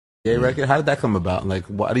Yeah, record. How did that come about? Like,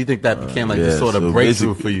 why do you think that became like this sort of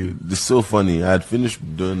breakthrough for you? It's so funny. I had finished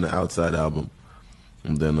doing the Outside album,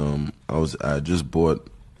 and then I just bought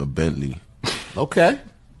a Bentley. Okay.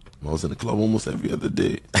 I was in the club almost every other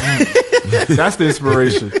day. That's the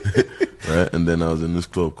inspiration. Right, and then I was in this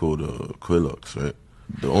club called Quillox, right?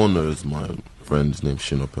 The owner is my friend's name,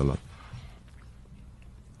 Shinopella.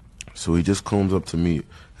 So he just comes up to me,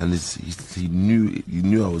 and he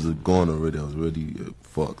knew I was gone already. I was already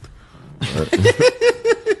fucked.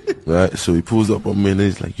 Right? Right? So he pulls up on me, and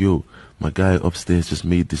he's like, "Yo, my guy upstairs just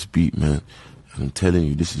made this beat, man. And I'm telling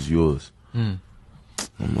you, this is yours." I'm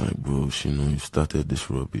like, "Bro, you started this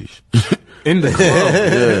rubbish." In the club.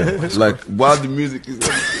 Yeah, like while the music is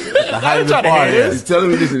The height of the party. he's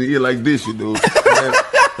telling me this in the ear like this, And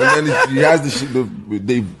then he has the shit.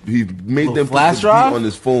 He made them flash put the beat drive on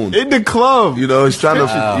his phone. In the club. He's trying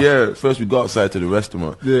to. Yeah, first we go outside to the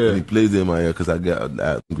restaurant. Yeah. And he plays it in my ear because I get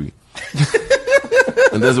angry.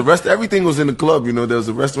 And there's everything was in the club. There was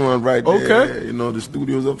a restaurant right there. Okay. The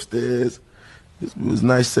studio's upstairs. It was a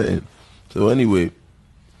nice setting. So anyway,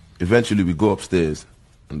 eventually we go upstairs,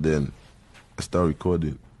 and then I start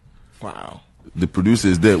recording. Wow. The producer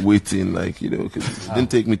is there waiting, because it didn't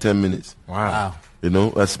take me 10 minutes. Wow.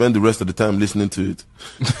 I spent the rest of the time listening to it.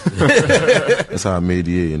 That's how I made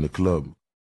the A in the club.